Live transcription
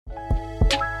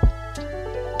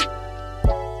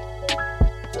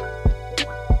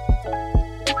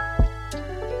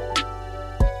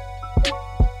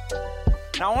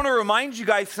remind you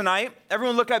guys tonight,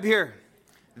 everyone look up here.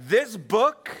 This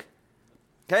book,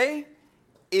 okay,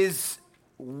 is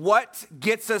what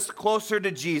gets us closer to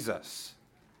Jesus.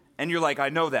 And you're like, I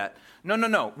know that.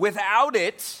 No. Without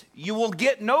it, you will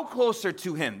get no closer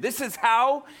to him. This is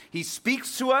how he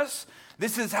speaks to us.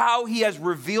 This is how he has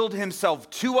revealed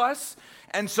himself to us.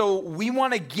 And so we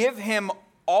want to give him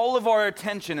all of our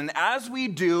attention. And as we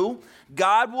do,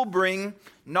 God will bring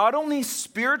not only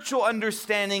spiritual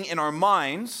understanding in our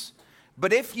minds,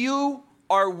 but if you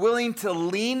are willing to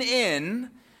lean in,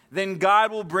 then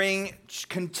God will bring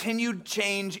continued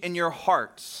change in your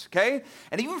hearts, okay?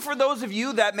 And even for those of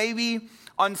you that maybe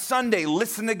on Sunday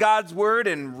listened to God's word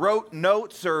and wrote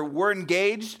notes or were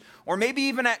engaged, or maybe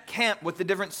even at camp with the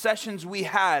different sessions we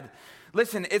had,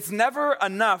 listen, it's never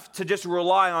enough to just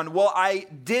rely on, well, I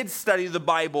did study the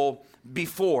Bible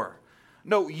before.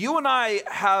 No, you and I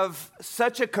have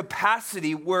such a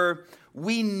capacity where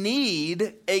we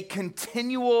need a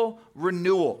continual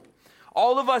renewal.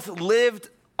 All of us lived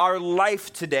our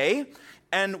life today,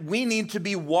 and we need to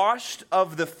be washed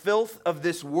of the filth of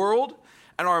this world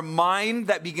and our mind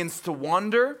that begins to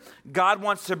wander. God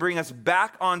wants to bring us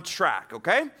back on track,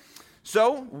 okay?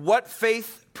 So, what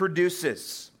faith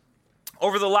produces?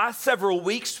 Over the last several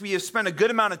weeks, we have spent a good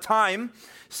amount of time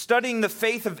studying the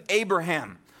faith of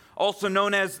Abraham, also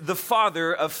known as the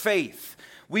father of faith.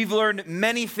 We've learned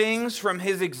many things from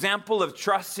his example of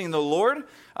trusting the Lord,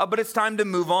 but it's time to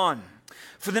move on.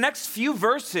 For the next few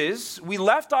verses, we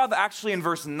left off actually in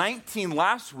verse 19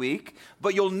 last week,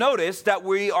 but you'll notice that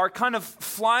we are kind of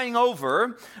flying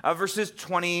over verses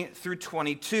 20 through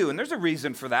 22, and there's a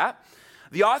reason for that.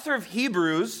 The author of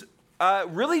Hebrews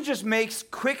really just makes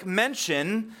quick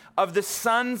mention of the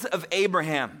sons of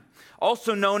Abraham,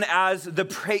 also known as the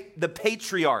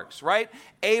patriarchs, right?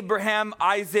 Abraham,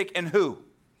 Isaac, and who?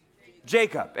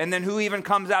 Jacob. And then who even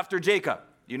comes after Jacob?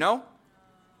 You know?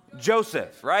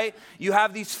 Joseph, right? You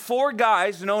have these four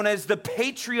guys known as the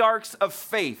patriarchs of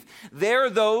faith. They're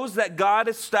those that God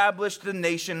established the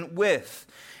nation with.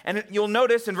 And you'll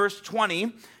notice in verse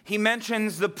 20, he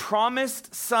mentions the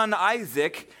promised son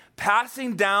Isaac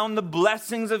passing down the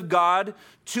blessings of God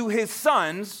to his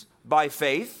sons by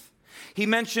faith. He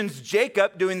mentions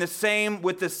Jacob doing the same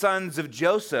with the sons of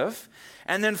Joseph.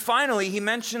 And then finally, he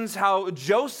mentions how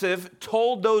Joseph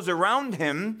told those around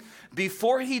him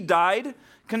before he died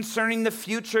concerning the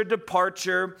future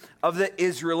departure of the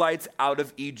Israelites out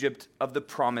of Egypt to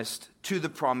the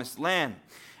promised land.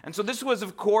 And so this was,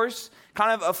 of course,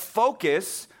 kind of a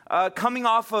focus coming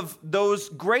off of those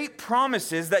great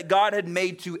promises that God had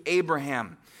made to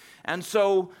Abraham. And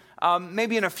so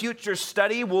maybe in a future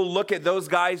study, we'll look at those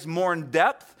guys more in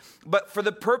depth. But for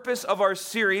the purpose of our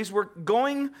series, we're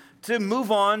going to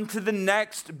move on to the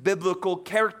next biblical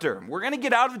character. We're going to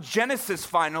get out of Genesis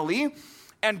finally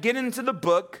and get into the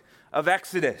book of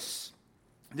Exodus.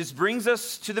 This brings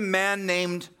us to the man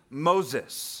named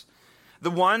Moses, the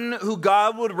one who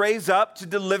God would raise up to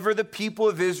deliver the people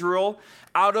of Israel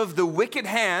out of the wicked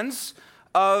hands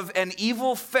of an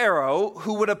evil Pharaoh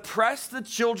who would oppress the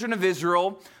children of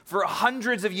Israel for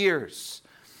hundreds of years.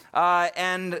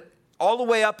 And all the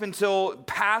way up until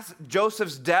past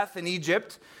Joseph's death in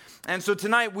Egypt. And so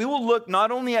tonight we will look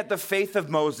not only at the faith of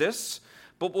Moses,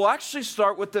 but we'll actually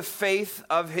start with the faith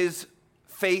of his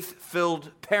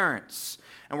faith-filled parents.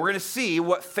 And we're going to see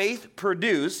what faith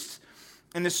produced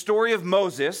in the story of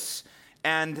Moses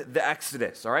and the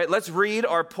Exodus. All right, let's read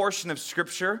our portion of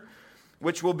Scripture,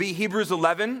 which will be Hebrews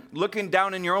 11. Looking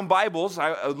down in your own Bibles,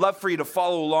 I would love for you to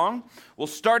follow along. We'll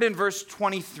start in verse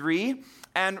 23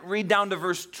 and read down to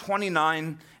verse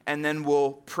 29, and then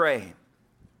we'll pray.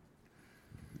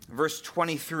 Verse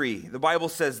 23, the Bible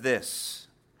says this: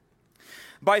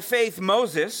 by faith,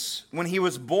 Moses, when he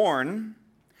was born,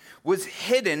 was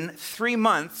hidden 3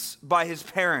 months by his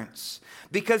parents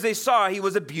because they saw he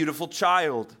was a beautiful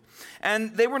child,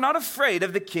 and they were not afraid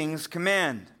of the king's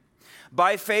command.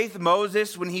 By faith,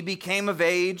 Moses, when he became of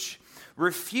age,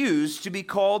 refused to be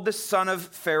called the son of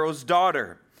Pharaoh's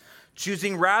daughter,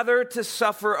 choosing rather to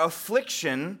suffer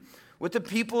affliction with the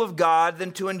people of God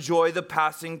than to enjoy the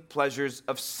passing pleasures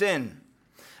of sin,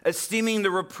 esteeming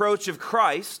the reproach of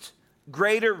Christ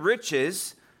greater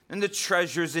riches than the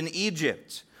treasures in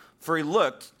Egypt, for he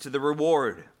looked to the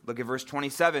reward. Look at verse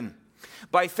 27.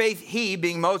 By faith he,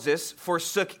 being Moses,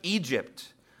 forsook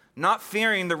Egypt, not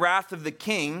fearing the wrath of the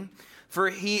king, for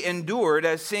he endured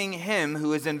as seeing him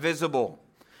who is invisible.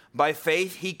 By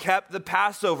faith he kept the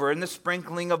Passover and the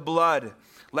sprinkling of blood,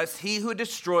 lest he who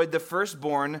destroyed the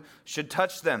firstborn should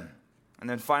touch them. And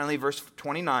then finally, verse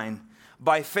 29.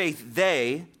 By faith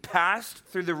they passed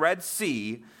through the Red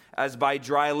Sea as by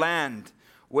dry land,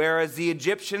 whereas the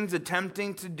Egyptians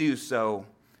attempting to do so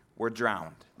were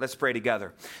drowned. Let's pray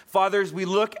together. Fathers, we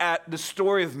look at the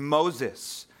story of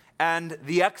Moses and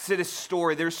the Exodus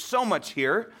story. There's so much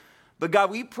here, but God,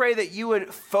 we pray that you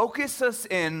would focus us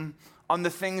in on the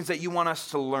things that you want us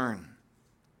to learn.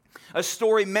 A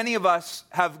story many of us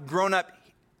have grown up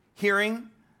hearing,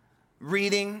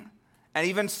 reading, and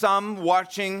even some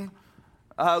watching,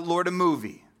 Lord, a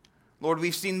movie. Lord,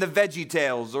 we've seen the Veggie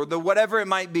Tales or the whatever it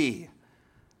might be.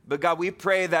 But God, we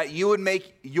pray that you would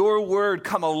make your word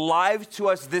come alive to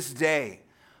us this day.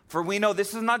 For we know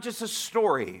this is not just a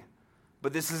story,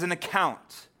 but this is an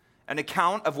account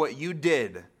of what you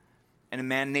did in a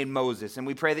man named Moses. And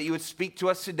we pray that you would speak to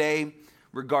us today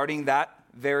regarding that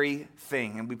very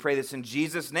thing. And we pray this in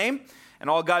Jesus' name. And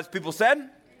all God's people said,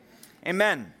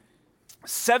 Amen.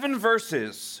 7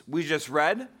 verses we just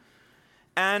read.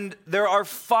 And there are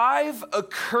 5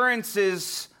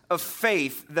 occurrences of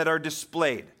faith that are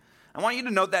displayed. I want you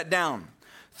to note that down.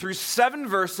 Through 7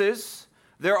 verses,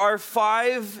 there are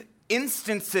 5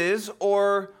 instances,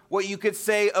 or what you could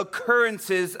say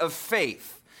occurrences of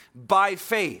faith. By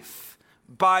faith.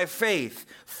 By faith.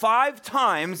 5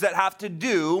 times that have to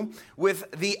do with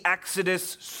the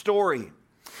Exodus story.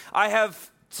 I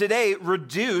have today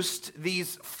reduced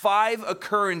these 5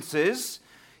 occurrences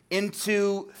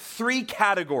into 3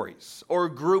 categories or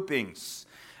groupings.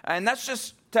 And that's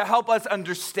just to help us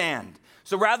understand.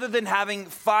 So rather than having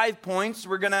 5 points,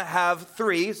 we're going to have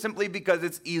 3 simply because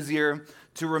it's easier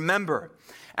to remember.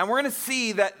 And we're going to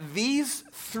see that these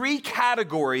 3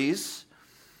 categories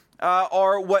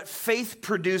are what faith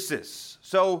produces.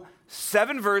 So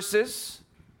 7 verses,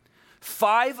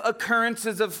 5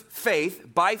 occurrences of faith,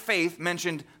 by faith,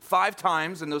 mentioned 5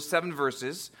 times in those 7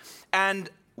 verses, and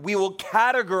we will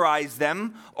categorize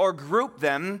them or group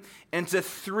them into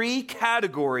 3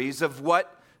 categories of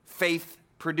what faith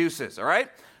produces, all right?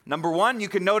 Number 1, you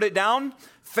can note it down.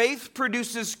 Faith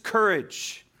produces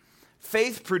courage.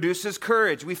 Faith produces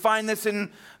courage. We find this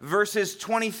in verses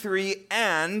 23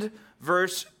 and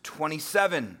verse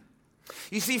 27.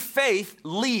 You see, faith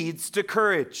leads to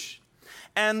courage.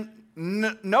 And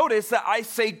notice that I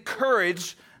say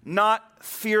courage, not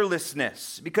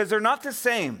fearlessness, because they're not the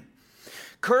same.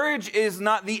 Courage is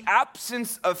not the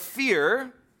absence of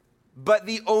fear, but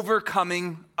the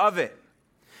overcoming of it.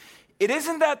 It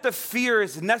isn't that the fear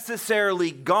is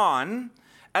necessarily gone,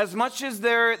 as much as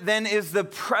there then is the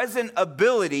present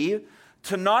ability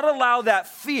to not allow that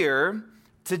fear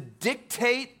to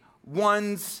dictate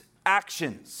one's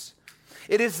actions.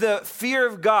 It is the fear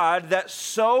of God that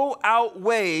so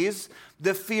outweighs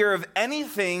the fear of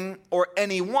anything or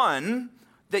anyone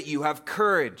that you have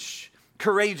courage.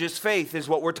 Courageous faith is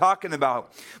what we're talking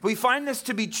about. We find this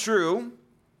to be true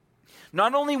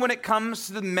not only when it comes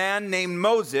to the man named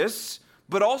Moses,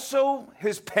 but also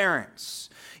his parents.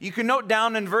 You can note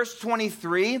down in verse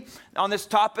 23 on this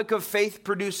topic of faith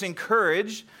producing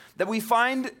courage that we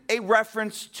find a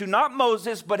reference to not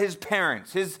Moses, but his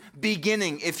parents, his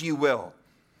beginning, if you will.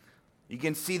 You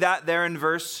can see that there in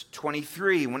verse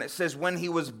 23 when it says, when he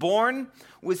was born,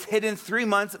 was hidden 3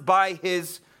 months by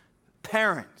his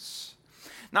parents.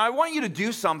 Now, I want you to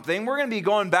do something. We're going to be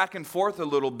going back and forth a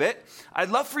little bit. I'd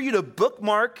love for you to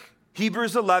bookmark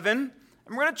Hebrews 11,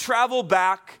 and we're going to travel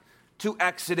back to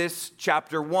Exodus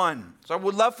chapter 1. So I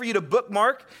would love for you to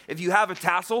bookmark. If you have a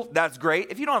tassel, that's great.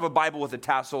 If you don't have a Bible with a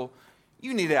tassel,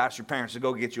 you need to ask your parents to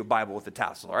go get you a Bible with a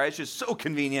tassel, all right? It's just so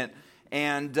convenient.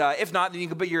 And if not, then you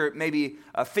can put your maybe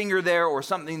a finger there or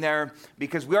something there,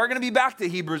 because we are going to be back to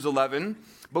Hebrews 11,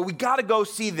 but we got to go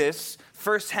see this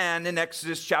firsthand in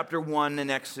Exodus chapter 1 and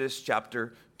Exodus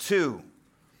chapter 2.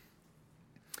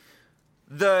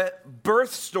 The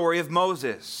birth story of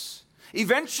Moses.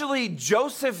 Eventually,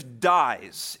 Joseph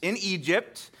dies in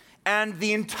Egypt, and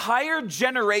the entire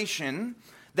generation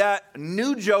that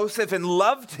knew Joseph and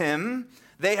loved him,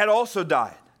 they had also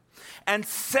died. And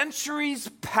centuries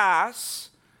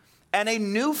pass, and a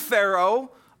new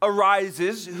Pharaoh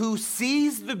arises who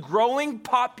sees the growing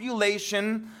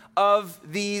population of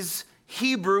these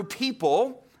Hebrew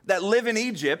people that live in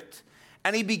Egypt,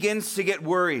 and he begins to get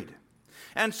worried.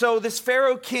 And so this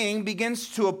Pharaoh king begins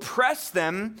to oppress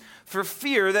them for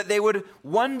fear that they would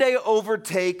one day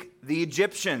overtake the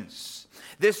Egyptians.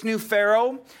 This new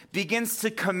Pharaoh begins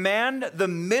to command the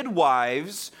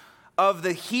midwives of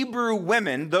the Hebrew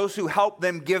women, those who help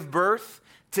them give birth,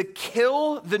 to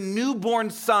kill the newborn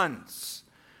sons,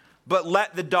 but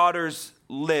let the daughters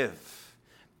live.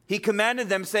 He commanded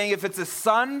them, saying, if it's a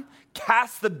son,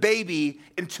 cast the baby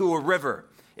into a river.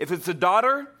 If it's a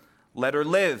daughter, let her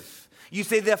live. You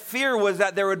say the fear was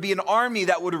that there would be an army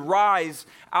that would rise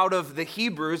out of the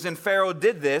Hebrews, and Pharaoh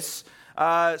did this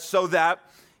so that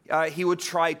he would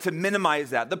try to minimize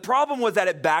that. The problem was that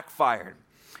it backfired.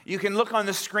 You can look on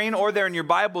the screen or there in your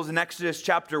Bibles in Exodus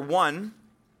chapter 1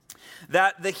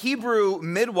 that the Hebrew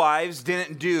midwives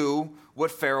didn't do what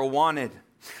Pharaoh wanted.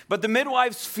 But the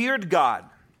midwives feared God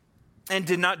and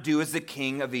did not do as the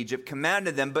king of Egypt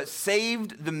commanded them, but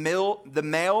saved the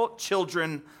male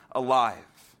children alive.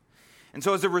 And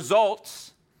so as a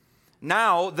result,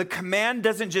 now the command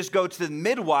doesn't just go to the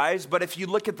midwives, but if you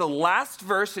look at the last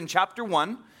verse in chapter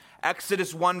 1,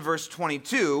 Exodus 1 verse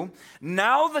 22,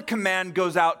 now the command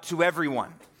goes out to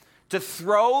everyone to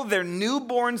throw their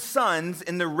newborn sons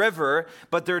in the river,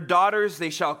 but their daughters they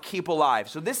shall keep alive.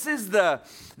 So this is the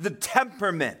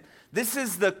temperament. This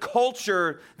is the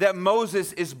culture that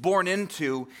Moses is born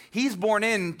into. He's born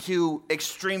into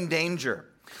extreme danger.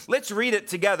 Let's read it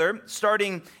together,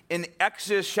 starting in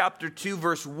Exodus chapter 2,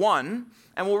 verse 1,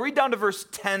 and we'll read down to verse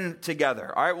 10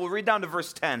 together. All right, we'll read down to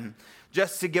verse 10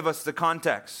 just to give us the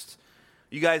context.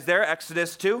 You guys there?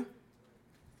 Exodus 2?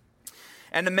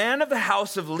 And a man of the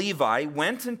house of Levi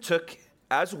went and took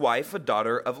as wife a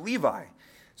daughter of Levi.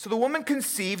 So the woman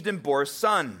conceived and bore a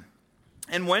son.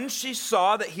 And when she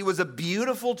saw that he was a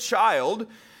beautiful child,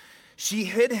 she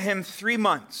hid him 3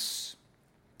 months.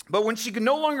 But when she could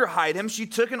no longer hide him, she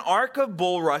took an ark of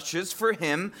bulrushes for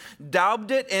him, daubed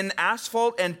it in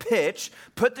asphalt and pitch,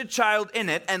 put the child in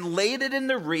it, and laid it in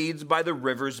the reeds by the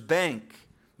river's bank.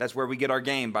 That's where we get our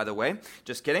game, by the way.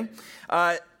 Just kidding.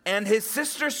 And his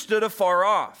sister stood afar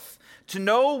off to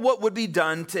know what would be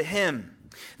done to him.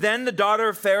 Then the daughter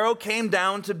of Pharaoh came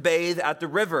down to bathe at the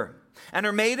river. And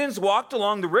her maidens walked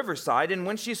along the riverside, and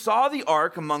when she saw the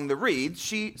ark among the reeds,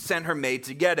 she sent her maid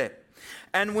to get it.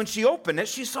 And when she opened it,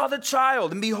 she saw the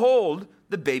child, and behold,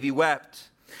 the baby wept.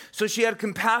 So she had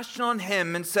compassion on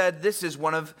him and said, "This is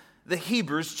one of the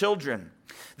Hebrews' children."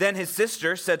 Then his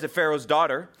sister said to Pharaoh's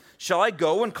daughter, "Shall I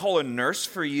go and call a nurse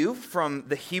for you from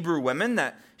the Hebrew women,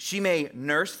 that she may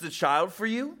nurse the child for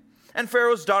you?" And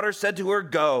Pharaoh's daughter said to her,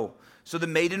 "Go." So the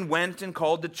maiden went and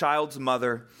called the child's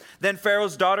mother. Then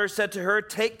Pharaoh's daughter said to her,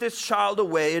 "Take this child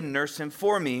away and nurse him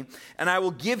for me, and I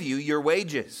will give you your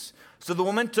wages." So the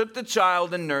woman took the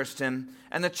child and nursed him,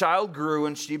 and the child grew,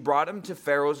 and she brought him to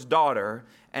Pharaoh's daughter,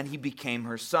 and he became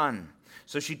her son.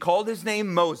 So she called his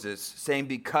name Moses, saying,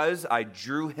 "Because I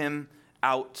drew him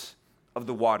out of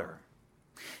the water."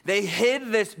 They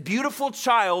hid this beautiful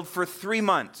child for 3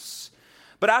 months.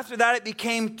 But after that, it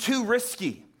became too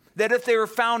risky, that if they were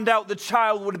found out, the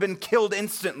child would have been killed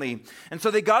instantly. And so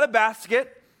they got a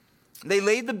basket, they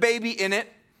laid the baby in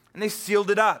it, and they sealed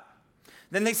it up.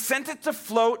 Then they sent it to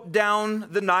float down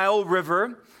the Nile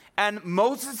River, and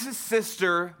Moses'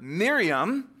 sister,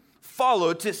 Miriam,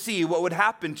 followed to see what would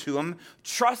happen to him,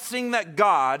 trusting that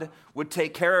God would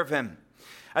take care of him.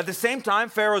 At the same time,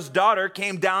 Pharaoh's daughter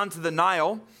came down to the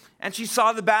Nile, and she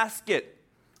saw the basket.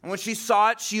 And when she saw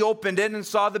it, she opened it and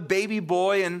saw the baby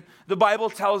boy, and the Bible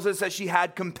tells us that she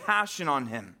had compassion on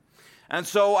him. And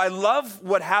so I love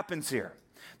what happens here.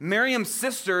 Miriam's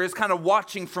sister is kind of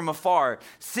watching from afar,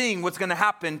 seeing what's going to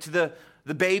happen to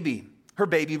the baby, her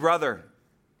baby brother.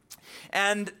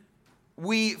 And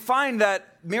we find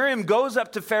that Miriam goes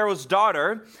up to Pharaoh's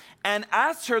daughter and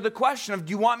asks her the question of, "Do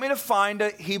you want me to find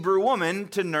a Hebrew woman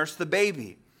to nurse the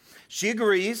baby?" She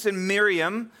agrees, and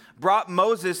Miriam brought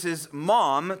Moses'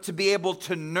 mom to be able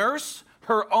to nurse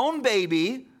her own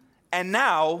baby and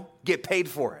now get paid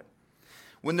for it.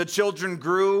 When the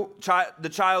the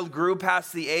child grew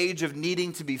past the age of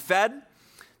needing to be fed,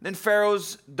 then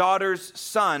Pharaoh's daughter's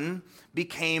son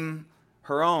became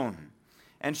her own,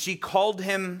 and she called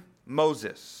him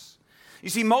Moses. You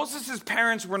see, Moses'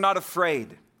 parents were not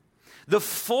afraid. The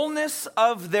fullness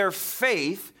of their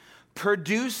faith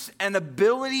produced an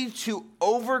ability to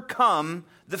overcome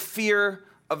the fear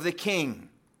of the king.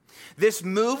 This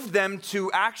moved them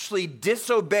to actually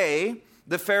disobey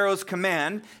the Pharaoh's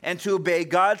command and to obey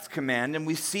God's command. And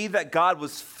we see that God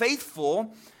was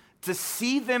faithful to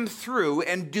see them through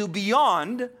and do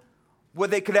beyond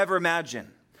what they could ever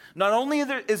imagine. Not only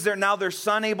is there now their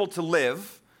son able to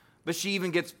live, but she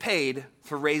even gets paid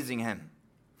for raising him.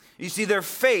 You see, their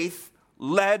faith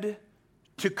led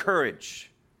to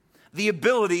courage, the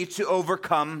ability to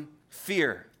overcome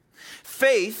fear.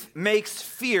 Faith makes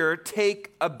fear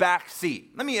take a back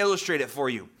seat. Let me illustrate it for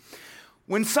you.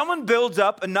 When someone builds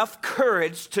up enough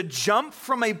courage to jump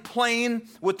from a plane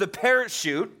with a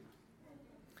parachute,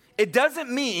 it doesn't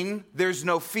mean there's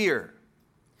no fear.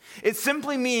 It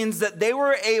simply means that they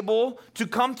were able to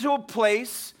come to a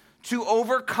place to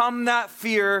overcome that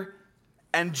fear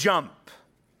and jump.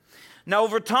 Now,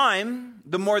 over time,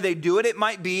 the more they do it, it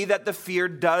might be that the fear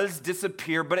does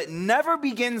disappear, but it never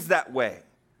begins that way.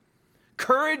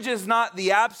 Courage is not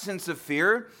the absence of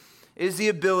fear, it is the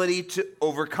ability to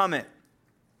overcome it.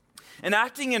 And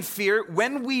acting in fear,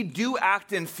 when we do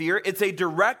act in fear, it's a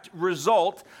direct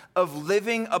result of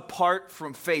living apart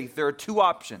from faith. There are two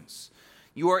options.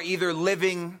 You are either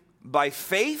living by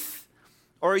faith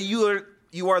or you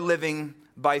are living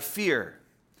by fear.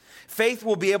 Faith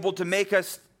will be able to make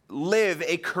us live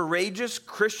a courageous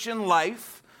Christian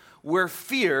life where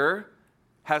fear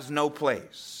has no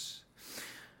place.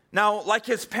 Now, like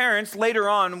his parents, later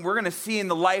on, we're going to see in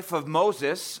the life of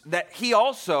Moses that he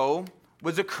also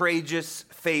was a courageous,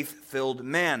 faith-filled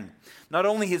man. Not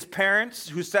only his parents,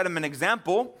 who set him an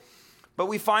example, but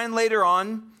we find later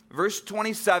on, verse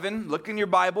 27, look in your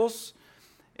Bibles,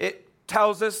 it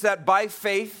tells us that by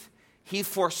faith he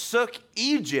forsook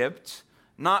Egypt,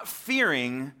 not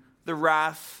fearing the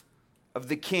wrath of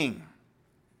the king.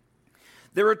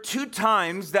 There were two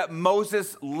times that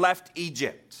Moses left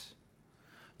Egypt.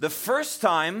 The first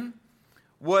time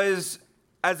was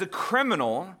as a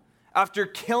criminal after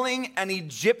killing an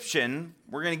Egyptian.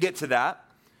 We're going to get to that.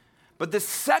 But the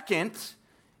second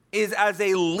is as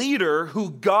a leader who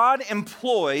God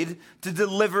employed to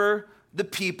deliver the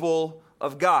people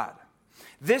of God.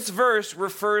 This verse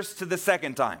refers to the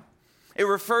second time. It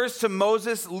refers to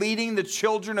Moses leading the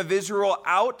children of Israel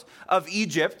out of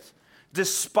Egypt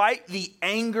despite the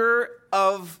anger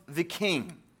of the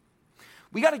king.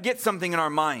 We got to get something in our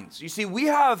minds. You see, we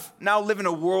have now live in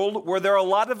a world where there are a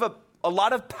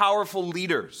lot of powerful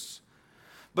leaders.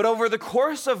 But over the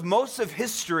course of most of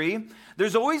history,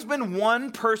 there's always been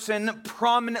one person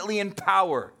prominently in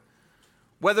power.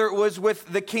 Whether it was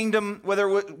with the kingdom, whether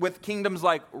with kingdoms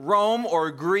like Rome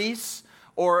or Greece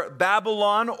or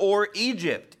Babylon or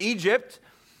Egypt.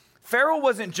 Pharaoh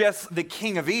wasn't just the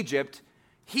king of Egypt.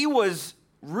 He was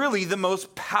really the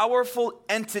most powerful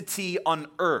entity on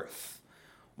earth.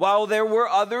 While there were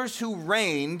others who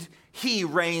reigned, he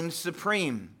reigned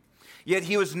supreme. Yet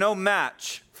he was no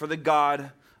match for the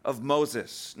God of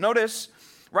Moses. Notice,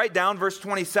 write down verse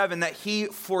 27, that he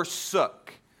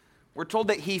forsook. We're told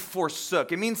that he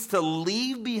forsook. It means to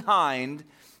leave behind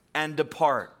and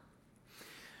depart.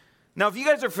 Now, if you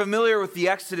guys are familiar with the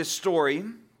Exodus story,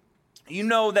 you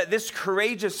know that this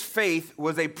courageous faith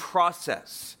was a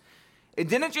process. It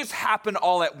didn't just happen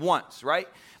all at once, right?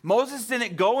 Moses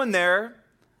didn't go in there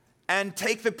and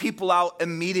take the people out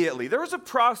immediately. There was a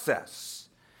process.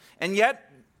 And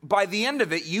yet, by the end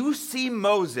of it, you see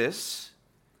Moses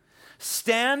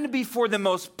stand before the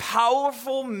most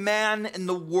powerful man in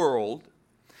the world,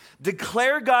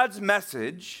 declare God's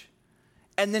message,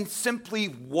 and then simply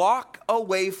walk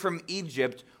away from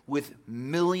Egypt with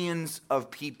millions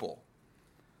of people.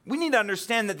 We need to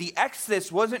understand that the Exodus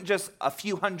wasn't just a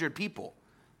few hundred people,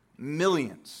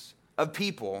 millions of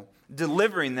people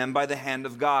delivering them by the hand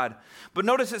of God. But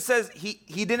notice it says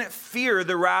he didn't fear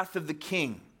the wrath of the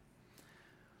king.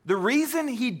 The reason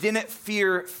he didn't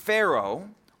fear Pharaoh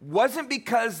wasn't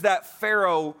because that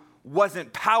Pharaoh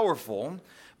wasn't powerful,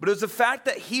 but it was the fact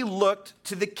that he looked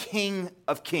to the King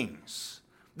of Kings,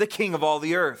 the King of all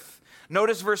the earth.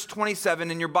 Notice verse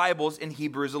 27 in your Bibles in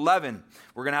Hebrews 11.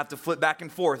 We're going to have to flip back and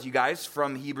forth, you guys,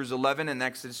 from Hebrews 11 and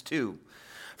Exodus 2.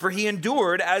 For he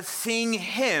endured as seeing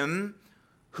him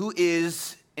who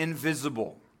is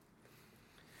invisible.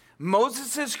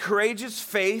 Moses' courageous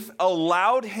faith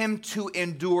allowed him to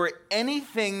endure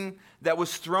anything that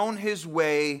was thrown his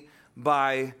way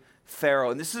by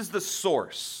Pharaoh. And this is the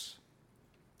source.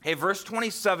 Hey, verse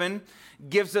 27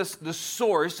 gives us the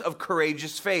source of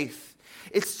courageous faith.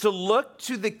 It's to look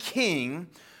to the King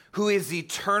who is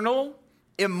eternal,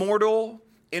 immortal,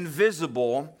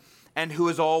 invisible, and who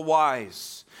is all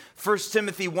wise. 1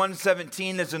 Timothy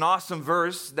 1:17 is an awesome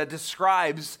verse that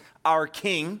describes our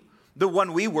King, the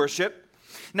one we worship.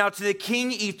 Now, to the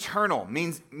King, eternal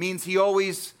means he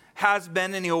always has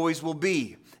been and he always will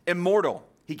be. Immortal,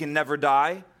 he can never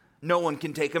die. No one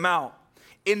can take him out.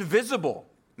 Invisible,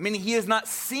 meaning he is not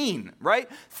seen, right?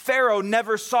 Pharaoh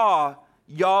never saw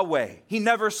Yahweh. He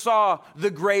never saw the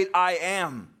great I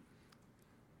am.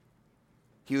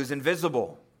 He was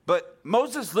invisible. But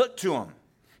Moses looked to him.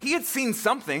 He had seen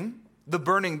something, the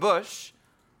burning bush,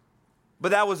 but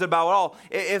that was about all.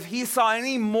 If he saw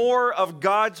any more of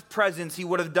God's presence, he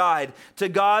would have died. To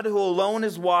God who alone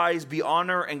is wise, be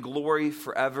honor and glory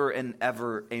forever and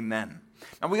ever. Amen.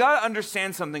 Now we got to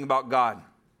understand something about God.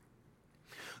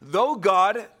 Though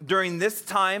God, during this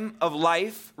time of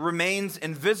life, remains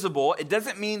invisible, it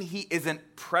doesn't mean he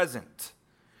isn't present.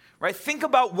 Right? Think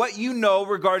about what you know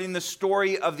regarding the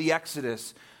story of the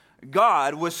Exodus.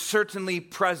 God was certainly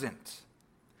present.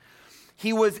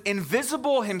 He was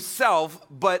invisible himself,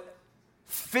 but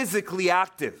physically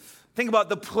active. Think about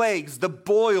the plagues, the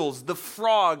boils, the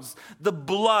frogs, the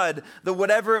blood, the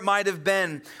whatever it might have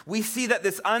been. We see that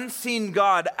this unseen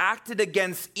God acted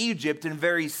against Egypt in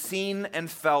very seen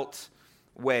and felt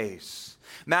ways.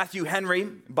 Matthew Henry,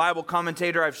 Bible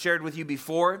commentator I've shared with you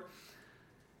before,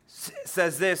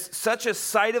 says this: such a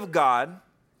sight of God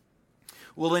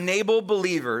will enable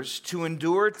believers to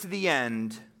endure to the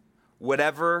end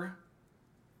whatever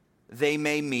they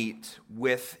may meet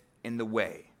with in the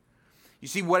way. You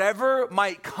see, whatever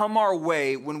might come our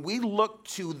way, when we look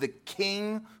to the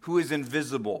King who is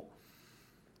invisible,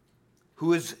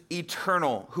 who is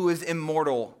eternal, who is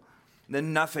immortal,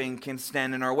 then nothing can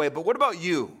stand in our way. But what about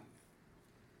you?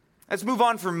 Let's move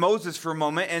on from Moses for a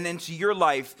moment and into your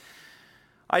life.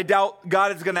 I doubt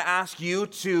God is going to ask you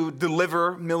to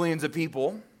deliver millions of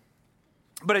people.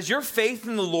 But has your faith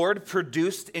in the Lord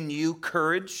produced in you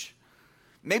courage?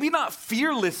 Maybe not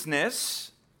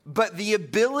fearlessness, but the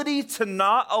ability to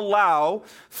not allow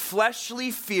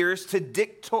fleshly fears to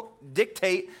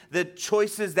dictate the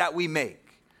choices that we make.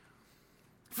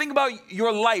 Think about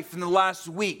your life in the last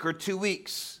week or 2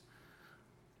 weeks.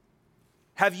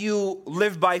 Have you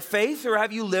lived by faith or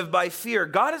have you lived by fear?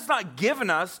 God has not given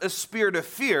us a spirit of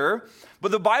fear,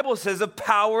 but the Bible says of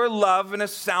power, love, and a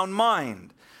sound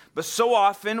mind. But so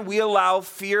often we allow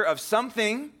fear of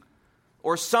something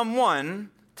or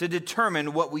someone to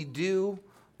determine what we do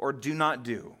or do not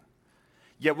do.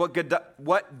 Yet what did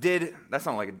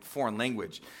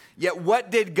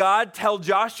God tell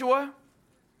Joshua?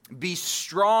 Be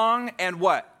strong and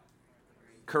what?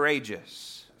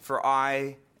 Courageous, for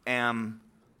I am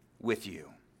with you.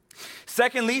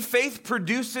 Secondly, faith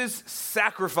produces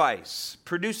sacrifice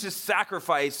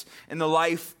in the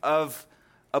life of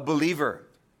a believer.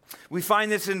 We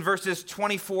find this in verses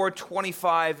 24,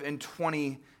 25, and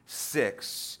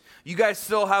 26. You guys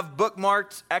still have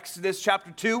bookmarked Exodus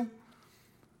chapter 2?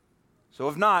 So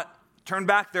if not, turn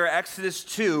back there, Exodus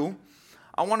 2.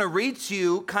 I want to read to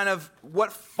you kind of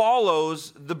what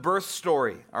follows the birth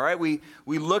story. All right, we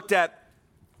looked at,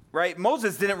 right,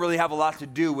 Moses didn't really have a lot to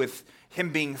do with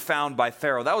him being found by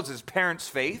Pharaoh. That was his parents'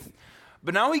 faith.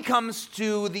 But now he comes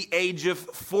to the age of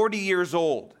 40 years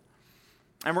old.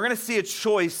 And we're going to see a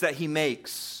choice that he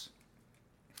makes.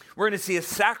 We're going to see a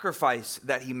sacrifice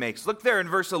that he makes. Look there in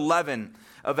verse 11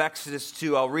 of Exodus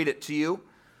 2. I'll read it to you.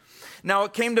 Now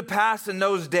it came to pass in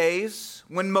those days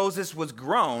when Moses was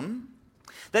grown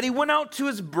that he went out to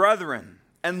his brethren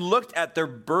and looked at their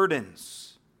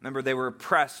burdens. Remember, they were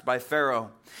oppressed by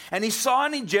Pharaoh. And he saw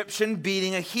an Egyptian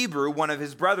beating a Hebrew, one of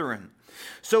his brethren.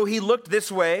 So he looked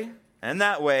this way and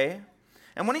that way.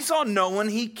 And when he saw no one,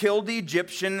 he killed the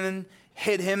Egyptian and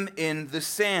hid him in the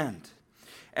sand.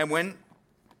 And when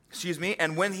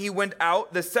he went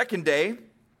out the second day,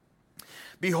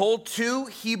 behold, 2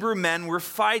 Hebrew men were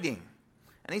fighting.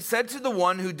 And he said to the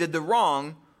one who did the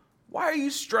wrong, why are you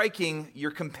striking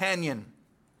your companion?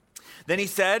 Then he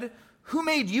said, who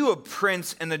made you a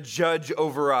prince and a judge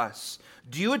over us?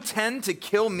 Do you intend to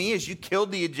kill me as you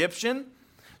killed the Egyptian?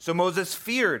 So Moses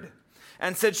feared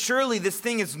and said, surely this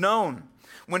thing is known.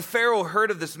 When Pharaoh heard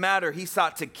of this matter, he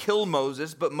sought to kill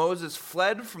Moses, but Moses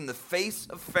fled from the face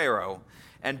of Pharaoh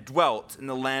and dwelt in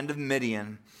the land of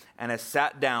Midian, and he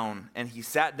sat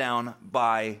down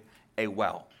by a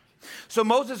well. So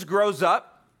Moses grows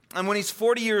up, and when he's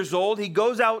 40 years old, he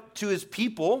goes out to his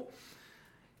people,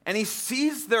 and he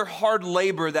sees their hard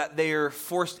labor that they are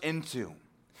forced into.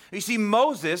 You see,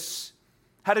 Moses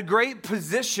had a great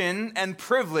position and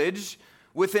privilege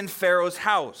within Pharaoh's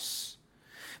house.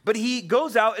 But he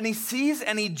goes out and he sees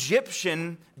an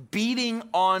Egyptian beating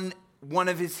on one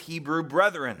of his Hebrew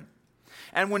brethren.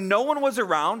 And when no one was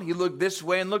around, he looked this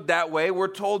way and looked that way. We're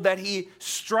told that he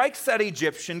strikes that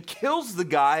Egyptian, kills the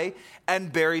guy,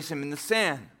 and buries him in the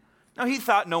sand. Now, he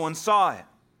thought no one saw it.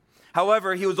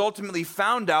 However, he was ultimately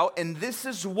found out, and this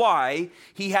is why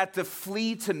he had to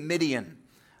flee to Midian,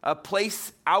 a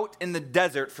place out in the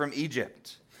desert from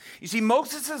Egypt. You see,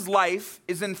 Moses' life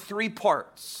is in 3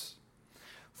 parts.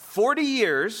 40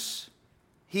 years,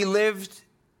 he lived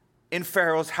in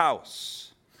Pharaoh's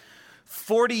house.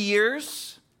 40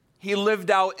 years, he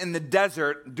lived out in the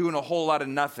desert doing a whole lot of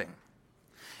nothing.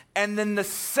 And then the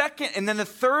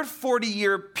third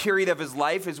 40-year period of his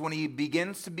life is when he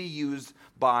begins to be used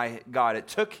by God. It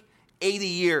took 80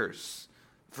 years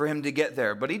for him to get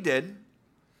there, but he did.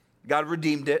 God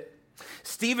redeemed it.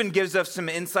 Stephen gives us some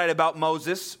insight about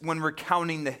Moses when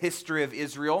recounting the history of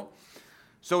Israel.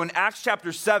 So in Acts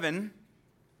chapter 7,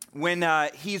 when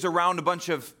he's around a bunch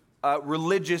of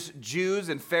religious Jews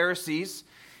and Pharisees,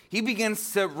 he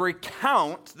begins to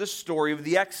recount the story of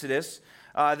the Exodus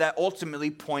that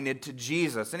ultimately pointed to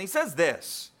Jesus. And he says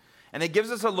this And it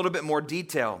gives us a little bit more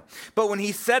detail. But when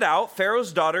he set out,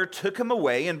 Pharaoh's daughter took him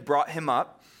away and brought him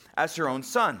up as her own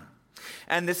son.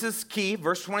 And this is key,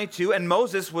 verse 22. And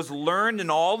Moses was learned in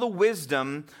all the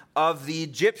wisdom of the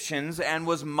Egyptians and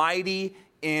was mighty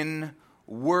in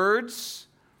words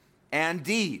and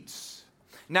deeds.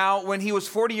 Now, when he was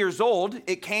 40 years old,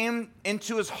 it came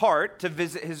into his heart to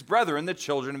visit his brethren, the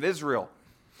children of Israel.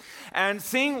 And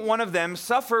seeing one of them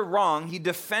suffer wrong, he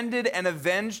defended and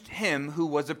avenged him who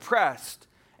was oppressed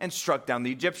and struck down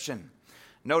the Egyptian.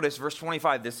 Notice verse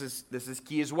 25, this is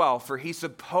key as well. For he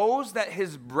supposed that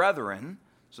his brethren,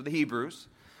 so the Hebrews,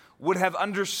 would have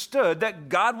understood that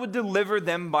God would deliver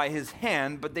them by his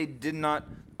hand, but they did not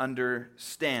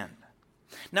understand.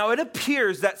 Now it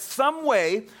appears that some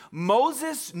way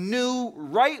Moses knew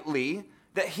rightly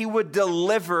that he would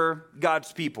deliver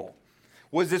God's people.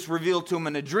 Was this revealed to him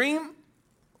in a dream?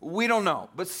 We don't know.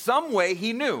 But some way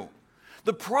he knew.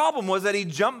 The problem was that he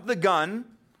jumped the gun,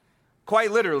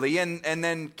 quite literally, and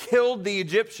then killed the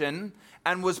Egyptian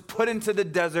and was put into the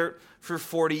desert for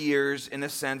 40 years, in a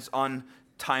sense, on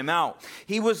timeout.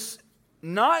 He was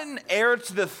not an heir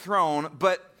to the throne,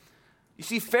 but you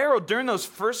see, Pharaoh, during those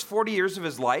first 40 years of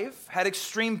his life, had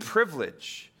extreme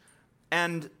privilege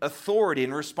and authority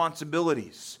and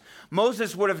responsibilities.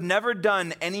 Moses would have never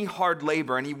done any hard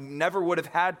labor, and he never would have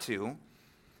had to.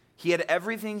 He had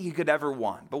everything he could ever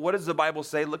want. But what does the Bible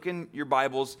say? Look in your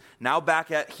Bibles, now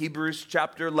back at Hebrews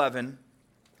chapter 11.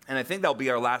 And I think that'll be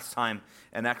our last time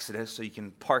in Exodus, so you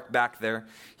can park back there.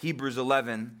 Hebrews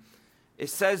 11. It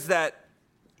says that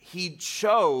he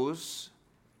chose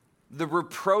the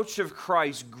reproach of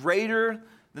Christ greater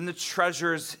than the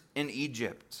treasures in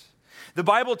Egypt. The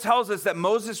Bible tells us that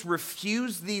Moses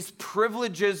refused these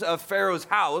privileges of Pharaoh's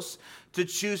house to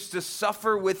choose to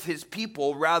suffer with his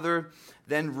people rather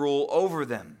than rule over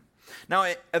them.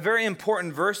 Now, a very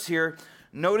important verse here.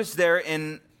 Notice there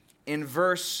in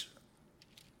verse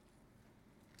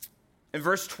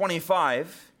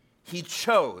 25,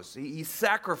 he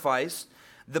sacrificed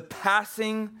the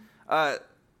passing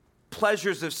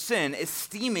pleasures of sin,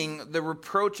 esteeming the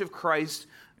reproach of Christ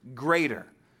greater.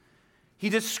 He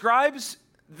describes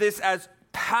this as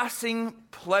passing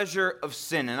pleasure of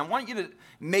sin. And I want you to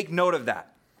make note of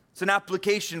that. It's an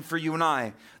application for you and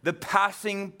I. The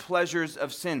passing pleasures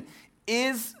of sin.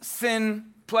 Is sin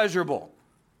pleasurable?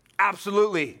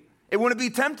 Absolutely. It wouldn't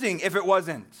be tempting if it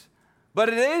wasn't. But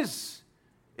it is.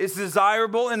 It's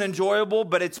desirable and enjoyable,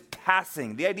 but it's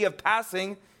passing. The idea of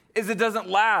passing is it doesn't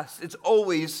last. It's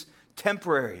always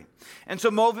temporary. And so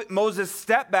Moses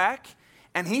stepped back,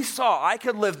 and he saw, I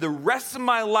could live the rest of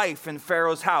my life in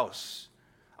Pharaoh's house.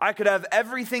 I could have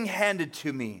everything handed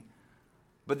to me.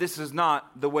 But this is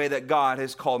not the way that God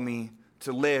has called me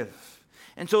to live.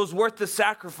 And so it's worth the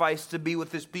sacrifice to be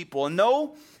with his people. And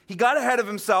no, he got ahead of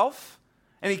himself,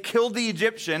 and he killed the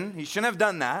Egyptian. He shouldn't have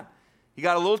done that. He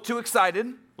got a little too excited,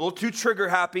 a little too trigger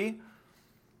happy.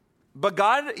 But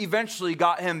God eventually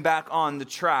got him back on the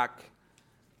track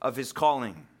of his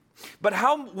calling. But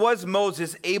how was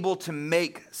Moses able to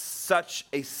make such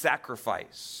a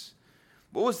sacrifice?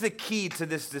 What was the key to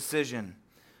this decision?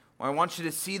 Well, I want you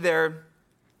to see there,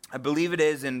 I believe it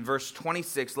is in verse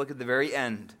 26. Look at the very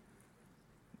end.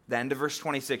 The end of verse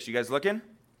 26. You guys looking?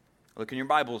 Look in your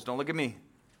Bibles. Don't look at me.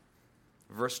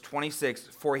 Verse 26.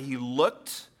 For he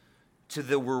looked to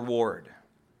the reward.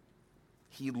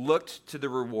 He looked to the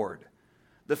reward.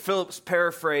 The Phillips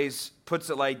paraphrase puts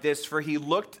it like this: for he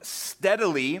looked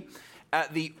steadily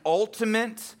at the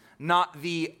ultimate, not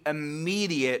the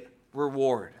immediate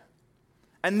reward.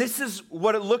 And this is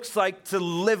what it looks like to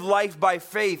live life by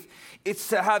faith. It's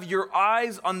to have your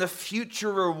eyes on the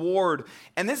future reward.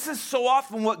 And this is so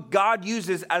often what God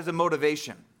uses as a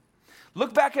motivation.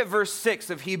 Look back at verse 6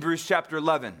 of Hebrews chapter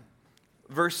 11.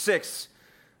 Verse 6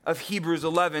 of Hebrews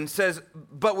 11 says,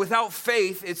 but without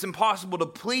faith, it's impossible to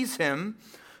please him.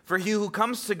 For he who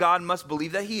comes to God must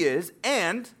believe that he is,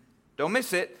 and, don't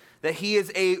miss it, that he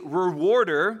is a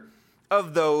rewarder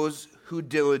of those who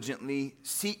diligently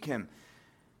seek him.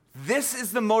 This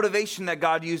is the motivation that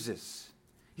God uses.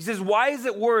 He says, why is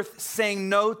it worth saying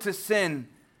no to sin?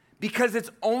 Because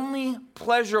it's only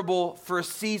pleasurable for a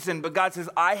season, but God says,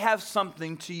 I have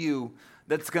something to you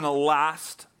that's going to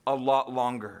last a lot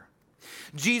longer.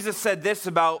 Jesus said this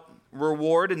about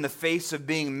reward in the face of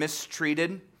being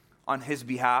mistreated on his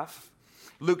behalf.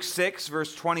 Luke 6,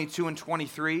 verse 22 and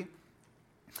 23.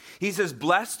 He says,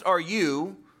 blessed are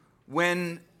you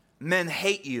when men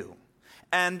hate you,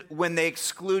 and when they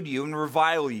exclude you and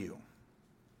revile you,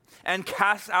 and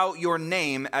cast out your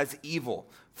name as evil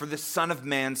for the Son of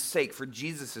Man's sake, for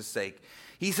Jesus' sake.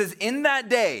 He says, in that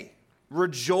day,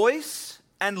 rejoice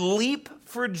and leap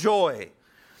for joy.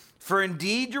 For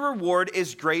indeed your reward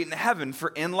is great in heaven, for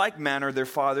in like manner their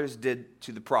fathers did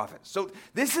to the prophets. So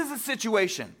this is a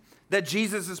situation that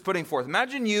Jesus is putting forth.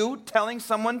 Imagine you telling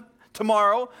someone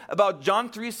tomorrow about John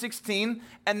 3:16,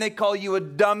 and they call you a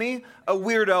dummy, a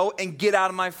weirdo, and get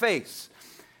out of my face.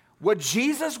 What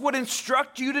Jesus would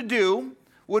instruct you to do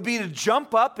would be to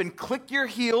jump up and click your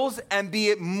heels and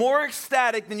be more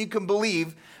ecstatic than you can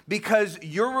believe because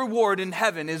your reward in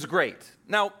heaven is great.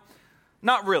 Now,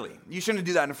 not really. You shouldn't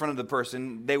do that in front of the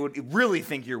person. They would really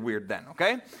think you're weird then,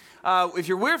 okay? If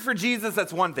you're weird for Jesus,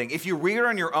 that's one thing. If you're weird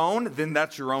on your own, then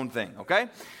that's your own thing, okay?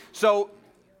 So,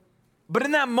 but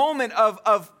in that moment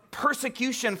of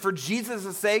persecution for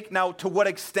Jesus' sake, now to what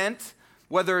extent,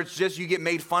 whether it's just you get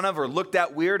made fun of or looked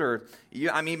at weird or,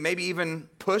 maybe even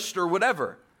pushed or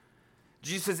whatever,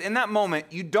 Jesus says in that moment,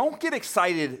 you don't get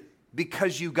excited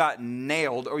because you got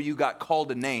nailed or you got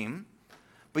called a name,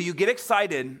 but you get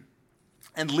excited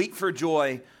and leap for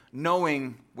joy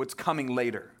knowing what's coming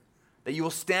later. That you will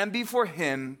stand before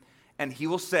him and he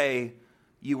will say,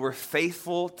 you were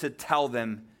faithful to tell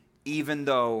them even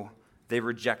though they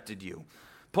rejected you.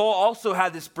 Paul also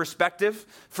had this perspective.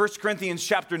 1 Corinthians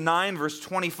chapter 9, verse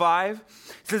 25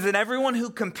 says that everyone who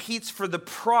competes for the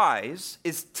prize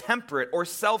is temperate or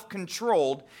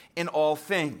self-controlled in all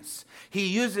things. He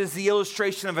uses the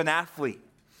illustration of an athlete,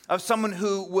 of someone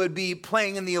who would be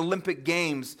playing in the Olympic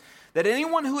Games, that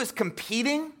anyone who is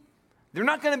competing, they're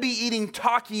not going to be eating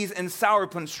Takis and sour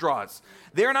punch straws.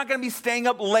 They're not going to be staying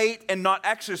up late and not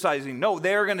exercising. No,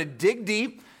 they're going to dig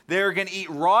deep. They're going to eat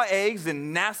raw eggs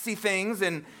and nasty things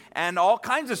and all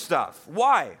kinds of stuff.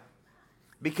 Why?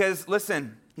 Because,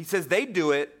 listen, he says they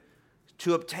do it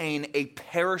to obtain a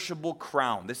perishable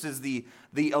crown. This is the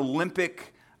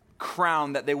Olympic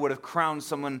crown that they would have crowned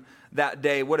someone that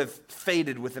day, would have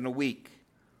faded within a week.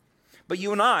 But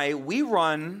you and I, we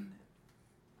run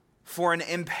for an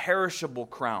imperishable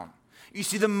crown. You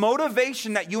see, the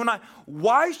motivation that you and I,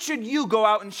 why should you go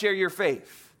out and share your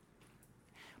faith?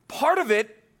 Part of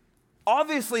it,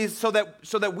 obviously, is so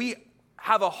that we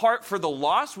have a heart for the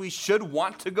lost. We should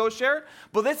want to go share.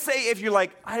 But let's say if you're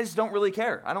like, I just don't really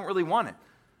care. I don't really want it.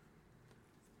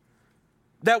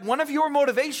 That one of your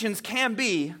motivations can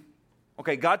be,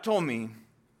 okay, God told me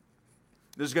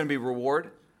there's going to be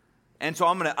reward. And so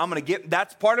I'm gonna get,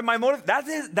 that's part of my motive.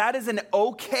 That is an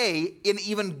okay and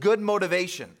even good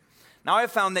motivation. Now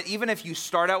I've found that even if you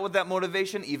start out with that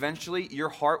motivation, eventually your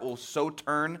heart will so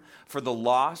turn for the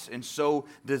lost and so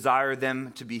desire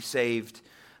them to be saved.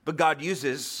 But God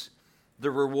uses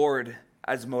the reward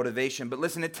as motivation. But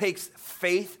listen, it takes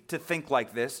faith to think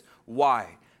like this.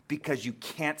 Why? Because you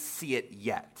can't see it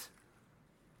yet.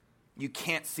 You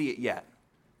can't see it yet.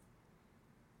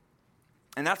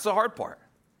 And that's the hard part.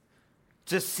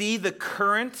 To see the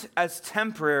current as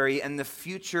temporary and the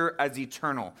future as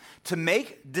eternal. To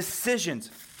make decisions,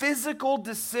 physical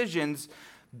decisions,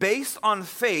 based on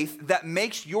faith that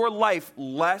makes your life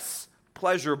less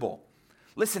pleasurable.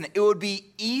 Listen, it would be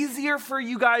easier for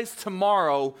you guys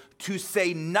tomorrow to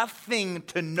say nothing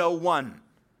to no one.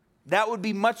 That would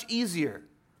be much easier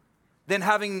than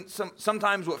having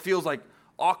sometimes what feels like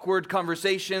awkward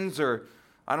conversations, or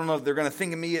I don't know if they're going to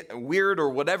think of me weird or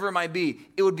whatever it might be.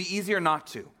 It would be easier not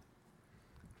to.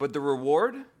 But the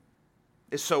reward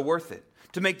is so worth it.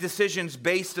 To make decisions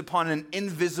based upon an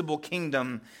invisible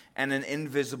kingdom and an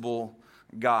invisible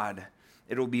God.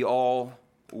 It will be all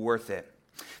worth it.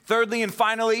 Thirdly and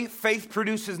finally, faith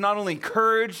produces not only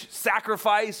courage,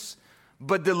 sacrifice,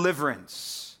 but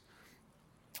deliverance.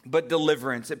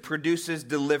 It produces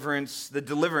deliverance, the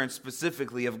deliverance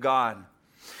specifically of God.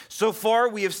 So far,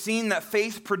 we have seen that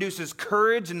faith produces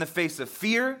courage in the face of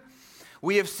fear.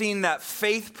 We have seen that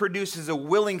faith produces a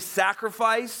willing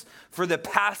sacrifice for the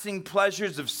passing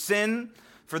pleasures of sin,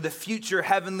 for the future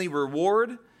heavenly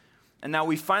reward. And now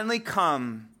we finally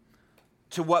come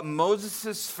to what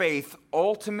Moses' faith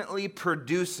ultimately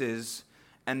produces,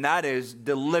 and that is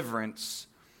deliverance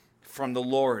from the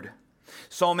Lord.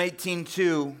 Psalm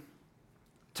 18:2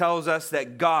 tells us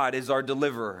that God is our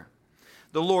deliverer.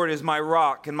 The Lord is my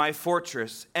rock and my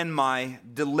fortress and my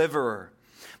deliverer.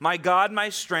 My God, my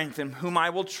strength, in whom I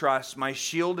will trust, my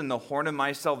shield and the horn of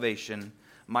my salvation,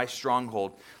 my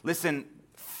stronghold. Listen,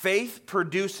 faith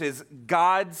produces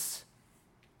God's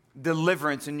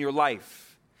deliverance in your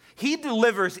life. He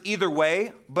delivers either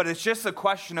way, but it's just a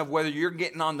question of whether you're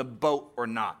getting on the boat or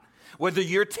not, whether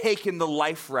you're taking the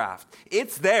life raft.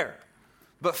 It's there,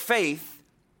 but faith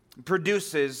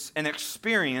produces an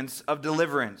experience of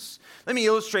deliverance. Let me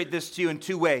illustrate this to you in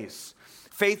two ways.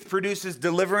 Faith produces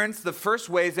deliverance. The first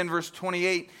way is in verse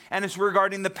 28, and it's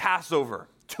regarding the Passover.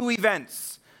 Two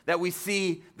events. that we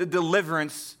see the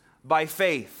deliverance by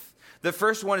faith. The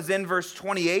first one is in verse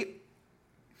 28.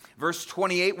 Verse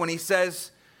 28, when he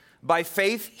says, by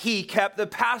faith he kept the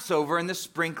Passover and the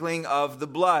sprinkling of the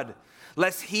blood,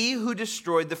 lest he who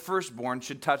destroyed the firstborn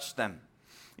should touch them.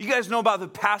 You guys know about the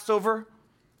Passover?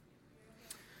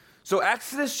 So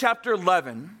Exodus chapter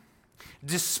 11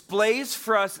 displays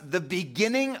for us the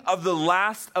beginning of the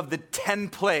last of the 10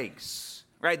 plagues,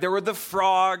 right? There were the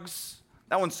frogs.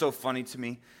 That one's so funny to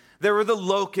me. There were the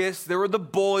locusts. There were the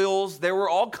boils. There were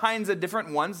all kinds of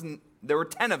different ones. And there were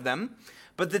 10 of them.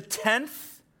 But the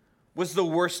 10th was the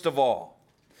worst of all.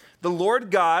 The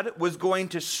Lord God was going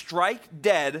to strike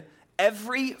dead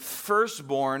every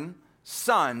firstborn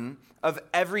son of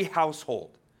every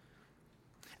household.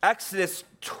 Exodus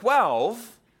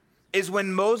 12 is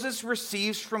when Moses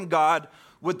receives from God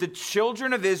what the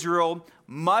children of Israel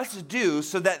must do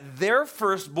so that their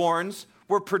firstborns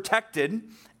were protected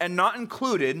and not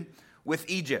included with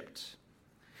Egypt.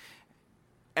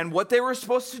 And what they were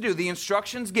supposed to do, the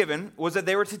instructions given, was that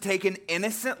they were to take an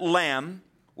innocent lamb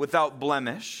without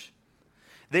blemish.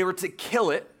 They were to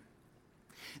kill it.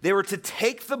 They were to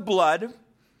take the blood.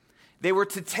 They were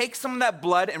to take some of that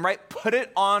blood and put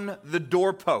it on the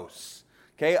doorposts,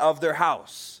 of their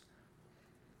house.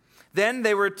 Then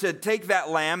they were to take that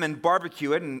lamb and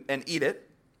barbecue it and eat it.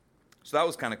 So that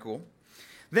was kind of cool.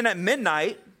 Then at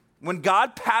midnight, when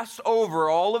God passed over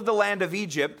all of the land of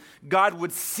Egypt, God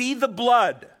would see the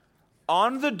blood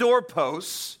on the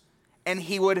doorposts and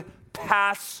he would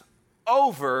pass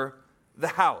over the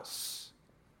house.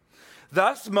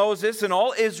 Thus, Moses and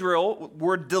all Israel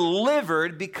were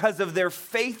delivered because of their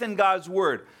faith in God's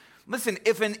word. Listen,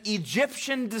 if an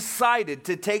Egyptian decided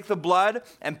to take the blood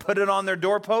and put it on their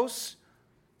doorposts,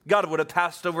 God would have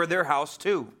passed over their house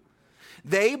too.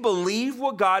 They believed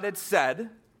what God had said,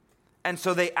 and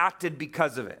so they acted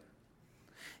because of it.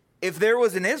 If there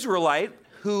was an Israelite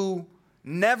who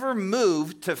never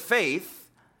moved to faith,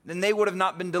 then they would have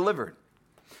not been delivered.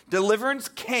 Deliverance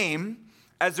came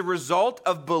as a result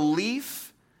of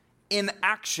belief in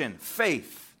action,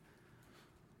 faith.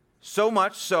 So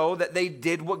much so that they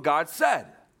did what God said.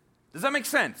 Does that make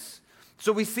sense?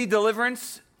 So we see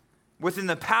deliverance within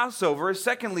the Passover.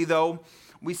 Secondly, though,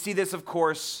 we see this, of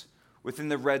course, within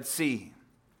the Red Sea.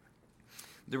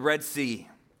 The Red Sea.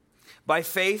 By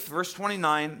faith, verse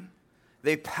 29,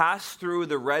 they passed through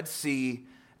the Red Sea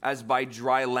as by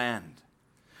dry land.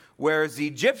 Whereas the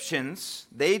Egyptians,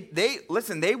 they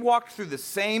walked through the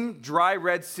same dry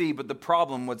Red Sea, but the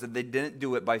problem was that they didn't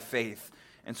do it by faith.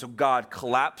 And so God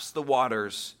collapsed the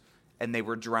waters and they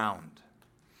were drowned.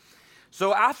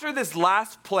 So after this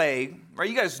last plague, right,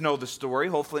 you guys know the story,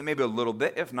 hopefully maybe a little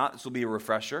bit. If not, this will be a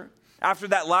refresher. After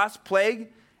that last plague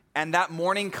and that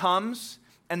morning comes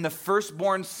and the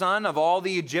firstborn son of all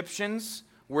the Egyptians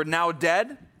were now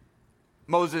dead,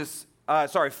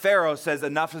 Pharaoh says,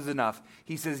 enough is enough.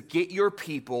 He says, get your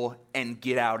people and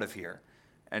get out of here.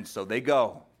 And so they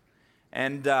go.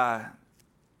 And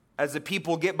as the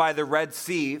people get by the Red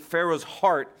Sea, Pharaoh's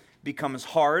heart becomes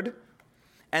hard.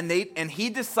 And he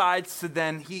decides to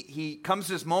then, he comes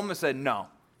to this moment and said, no,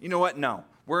 you know what? No,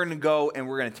 we're going to go and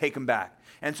we're going to take them back.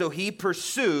 And so he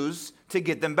pursues to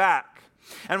get them back.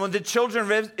 And when the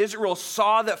children of Israel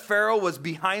saw that Pharaoh was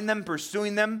behind them,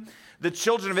 pursuing them, the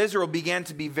children of Israel began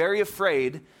to be very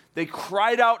afraid. They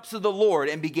cried out to the Lord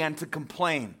and began to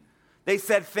complain. They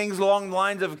said things along the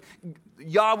lines of,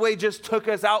 Yahweh just took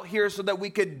us out here so that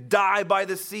we could die by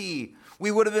the sea.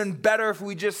 We would have been better if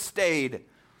we just stayed.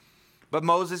 But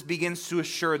Moses begins to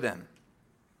assure them.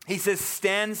 He says,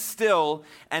 stand still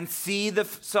and see the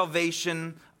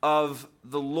salvation of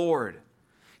the Lord.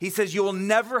 He says, you will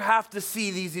never have to see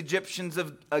these Egyptians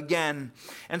again.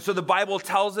 And so the Bible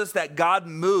tells us that God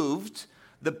moved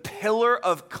the pillar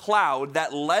of cloud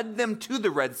that led them to the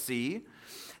Red Sea,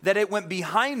 that it went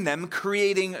behind them,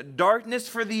 creating darkness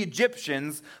for the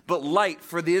Egyptians, but light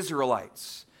for the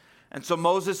Israelites. And so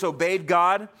Moses obeyed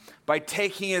God by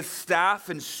taking his staff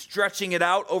and stretching it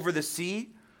out over the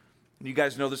sea. You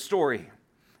guys know the story.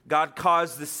 God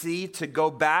caused the sea to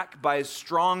go back by a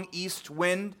strong east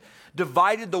wind,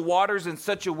 divided the waters in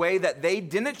such a way that they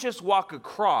didn't just walk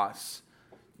across,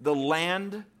 the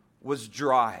land was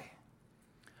dry.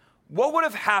 What would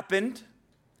have happened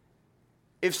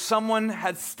if someone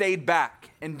had stayed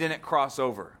back and didn't cross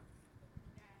over?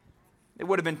 It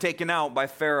would have been taken out by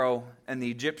Pharaoh and the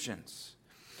Egyptians.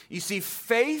 You see,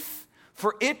 faith,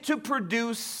 for it to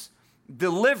produce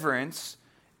deliverance,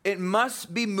 it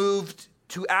must be moved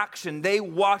to action. They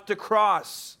walked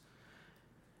across.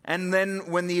 And then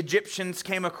when the Egyptians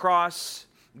came across,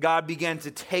 God began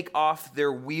to take off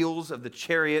their wheels of the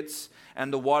chariots,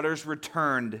 and the waters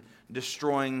returned,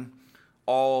 destroying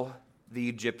all the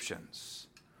Egyptians.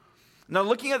 Now,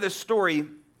 looking at this story,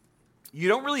 you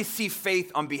don't really see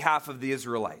faith on behalf of the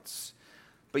Israelites,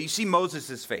 but you see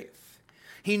Moses' faith.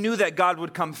 He knew that God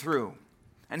would come through,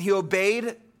 and he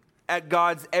obeyed at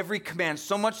God's every command,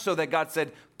 so much so that God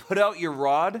said, put out your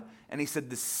rod, and he said,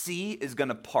 the sea is going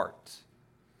to part.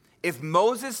 If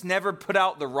Moses never put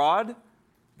out the rod,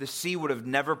 the sea would have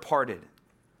never parted.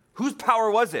 Whose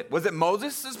power was it? Was it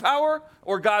Moses' power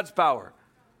or God's power?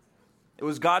 It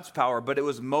was God's power, but it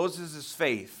was Moses'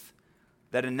 faith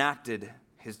that enacted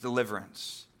his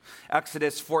deliverance.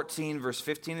 Exodus 14, verse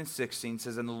 15 and 16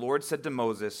 says, and the Lord said to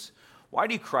Moses, why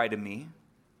do you cry to me?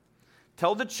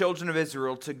 Tell the children of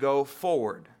Israel to go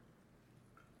forward.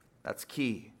 That's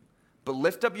key. But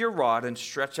lift up your rod and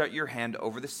stretch out your hand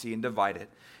over the sea and divide it,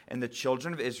 and the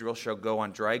children of Israel shall go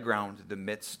on dry ground in the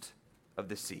midst of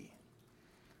the sea.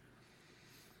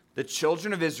 The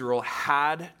children of Israel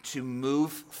had to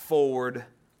move forward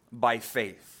by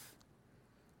faith.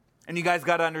 And you guys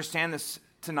got to understand this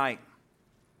tonight.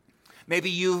 Maybe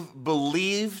you've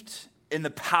believed in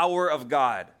the power of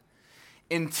God.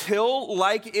 Until,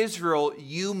 like Israel,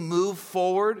 you move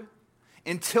forward,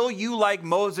 until you, like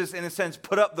Moses, in a sense,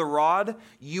 put up the rod,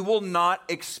 you will not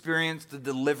experience the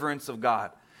deliverance of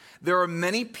God. There are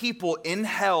many people in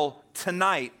hell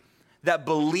tonight that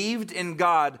believed in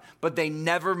God, but they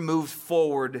never moved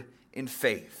forward in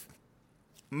faith.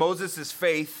 Moses'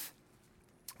 faith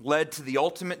led to the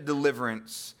ultimate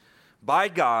deliverance by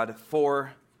God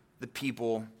for the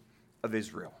people of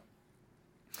Israel.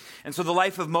 And so the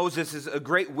life of Moses is a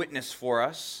great witness for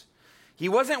us. He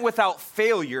wasn't without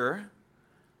failure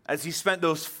as he spent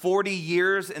those 40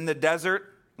 years in the desert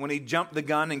when he jumped the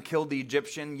gun and killed the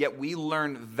Egyptian, yet we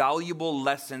learn valuable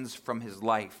lessons from his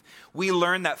life. We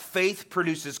learn that faith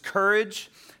produces courage,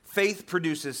 faith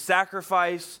produces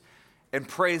sacrifice, and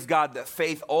praise God that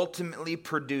faith ultimately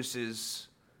produces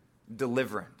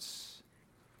deliverance.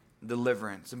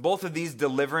 Deliverance. And both of these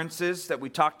deliverances that we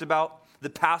talked about, the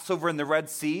Passover and the Red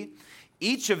Sea,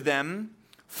 each of them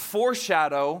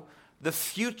foreshadow the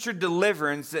future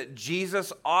deliverance that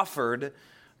Jesus offered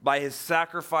by his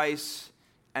sacrifice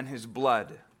and his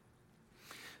blood.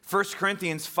 1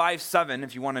 Corinthians 5:7,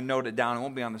 if you want to note it down, it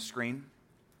won't be on the screen.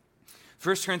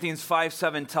 1 Corinthians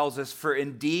 5:7 tells us, for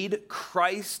indeed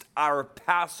Christ our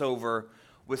Passover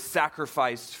was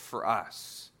sacrificed for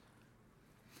us.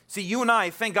 See, you and I,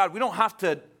 thank God, we don't have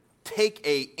to take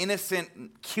a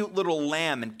innocent, cute little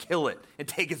lamb and kill it and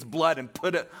take its blood and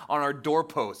put it on our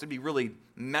doorpost. It'd be really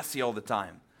messy all the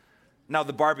time. Now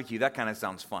the barbecue, that kind of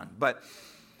sounds fun. But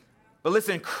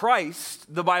listen,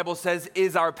 Christ, the Bible says,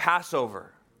 is our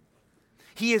Passover.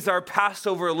 He is our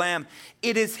Passover lamb.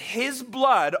 It is his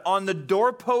blood on the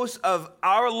doorpost of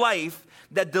our life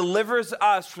that delivers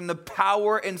us from the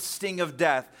power and sting of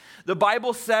death. The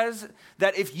Bible says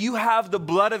that if you have the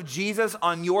blood of Jesus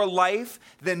on your life,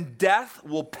 then death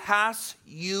will pass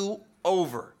you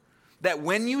over. That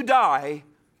when you die,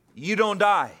 you don't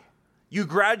die. You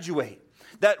graduate.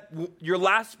 That your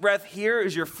last breath here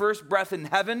is your first breath in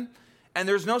heaven, and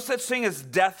there's no such thing as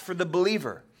death for the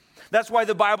believer. That's why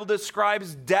the Bible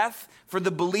describes death for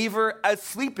the believer as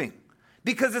sleeping,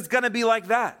 because it's going to be like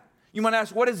that. You might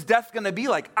ask, what is death going to be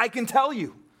like? I can tell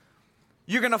you.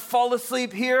 You're going to fall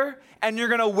asleep here, and you're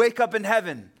going to wake up in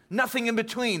heaven. Nothing in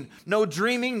between. No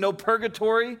dreaming, no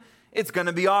purgatory. It's going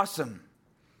to be awesome.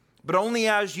 But only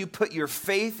as you put your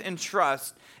faith and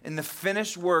trust in the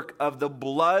finished work of the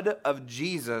blood of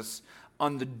Jesus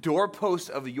on the doorpost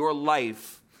of your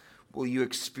life will you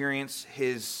experience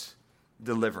his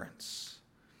deliverance.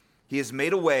 He has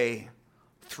made a way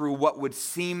through what would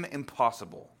seem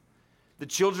impossible. The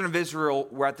children of Israel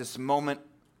were at this moment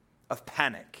of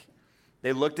panic.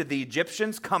 They looked at the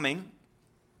Egyptians coming.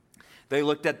 They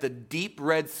looked at the deep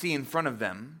Red Sea in front of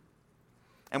them.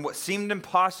 And what seemed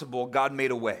impossible, God made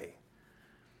a way.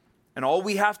 And all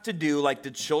we have to do, like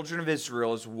the children of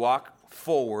Israel, is walk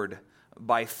forward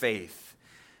by faith.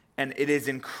 And it is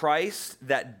in Christ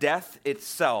that death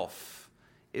itself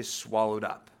is swallowed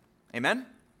up. Amen?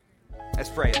 Let's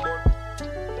pray. Lord.